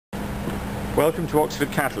Welcome to Oxford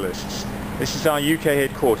Catalysts. This is our UK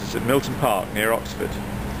headquarters at Milton Park near Oxford.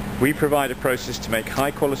 We provide a process to make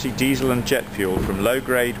high quality diesel and jet fuel from low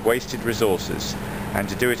grade wasted resources and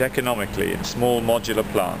to do it economically in small modular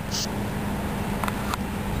plants.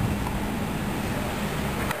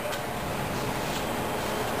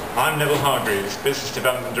 I'm Neville Hargreaves, Business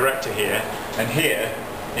Development Director here, and here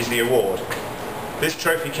is the award. This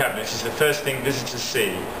trophy cabinet is the first thing visitors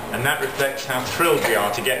see, and that reflects how thrilled we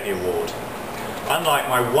are to get the award. Unlike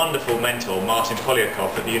my wonderful mentor Martin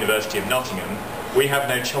Polyakov at the University of Nottingham, we have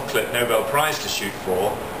no chocolate Nobel Prize to shoot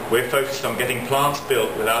for. We're focused on getting plants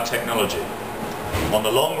built with our technology. On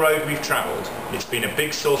the long road we've travelled, it's been a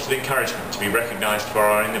big source of encouragement to be recognised for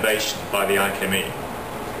our innovation by the IChemE.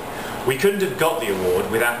 We couldn't have got the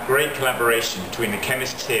award without great collaboration between the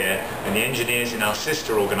chemists here and the engineers in our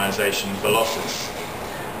sister organisation, Velocys.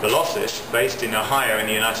 Velocys, based in Ohio in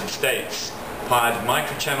the United States, applied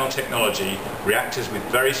microchannel technology, reactors with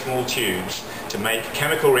very small tubes, to make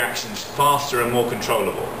chemical reactions faster and more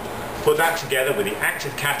controllable. Put that together with the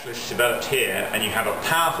active catalysts developed here and you have a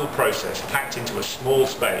powerful process packed into a small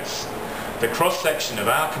space. The cross-section of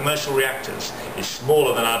our commercial reactors is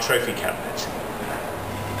smaller than our trophy cabinet.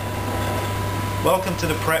 Welcome to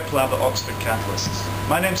the Prep Lab at Oxford Catalysts.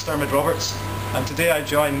 My name's Dermot Roberts, and today I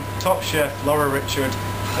join top chef Laura Richard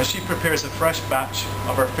as she prepares a fresh batch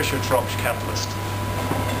of our Fischer-Tropsch catalyst.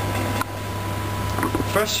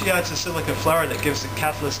 First she adds a silica flour that gives the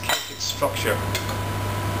catalyst cake its structure.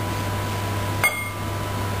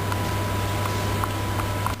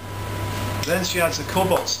 Then she adds a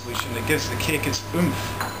cobalt solution that gives the cake its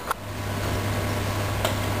oomph.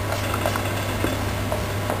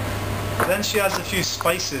 Then she adds a few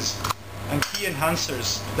spices and key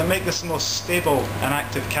enhancers that make this the most stable and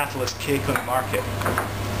active catalyst cake on the market.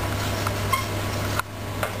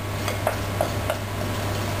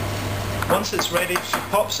 Once it's ready, she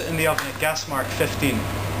pops it in the oven at gas mark 15.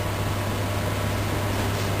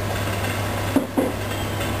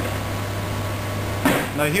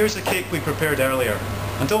 Now here's the cake we prepared earlier,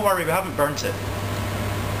 and don't worry, we haven't burnt it.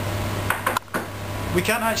 We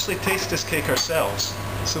can't actually taste this cake ourselves,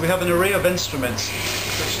 so we have an array of instruments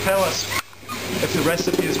which tell us if the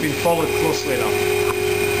recipe has been followed closely enough.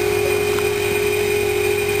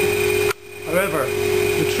 However,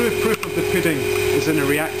 the true proof of the pudding is in the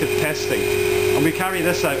reactive testing, and we carry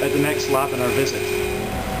this out at the next lab in our visit.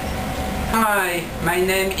 Hi, my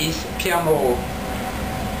name is Pierre Moreau.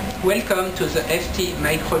 Welcome to the FT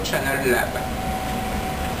Microchannel Lab.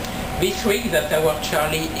 This rig that our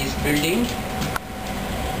Charlie is building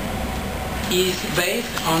is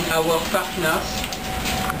based on our partners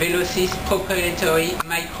Velocys proprietary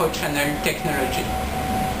microchannel technology.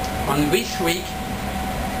 On this rig,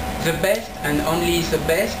 the best and only the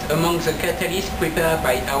best among the catalysts prepared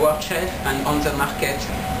by our chef and on the market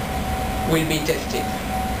will be tested.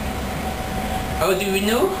 How do we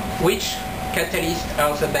know which catalysts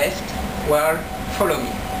are the best? Well, follow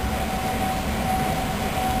me.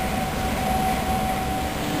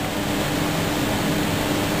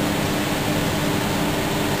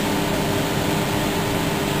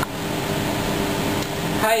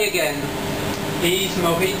 Hi again, he is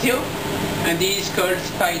Maurizio and he is called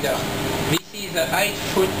Spider. This is a high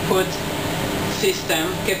throughput system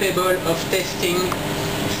capable of testing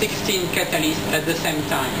 16 catalysts at the same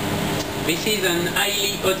time. This is an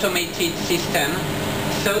highly automated system,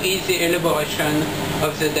 so is the elaboration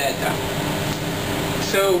of the data.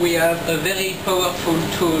 So we have a very powerful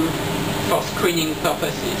tool for screening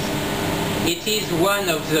purposes. It is one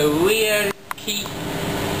of the real key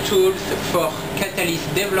tools for catalyst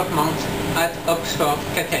development at Oxford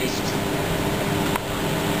Catalysts.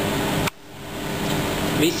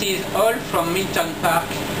 This is all from Milton Park.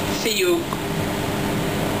 See you!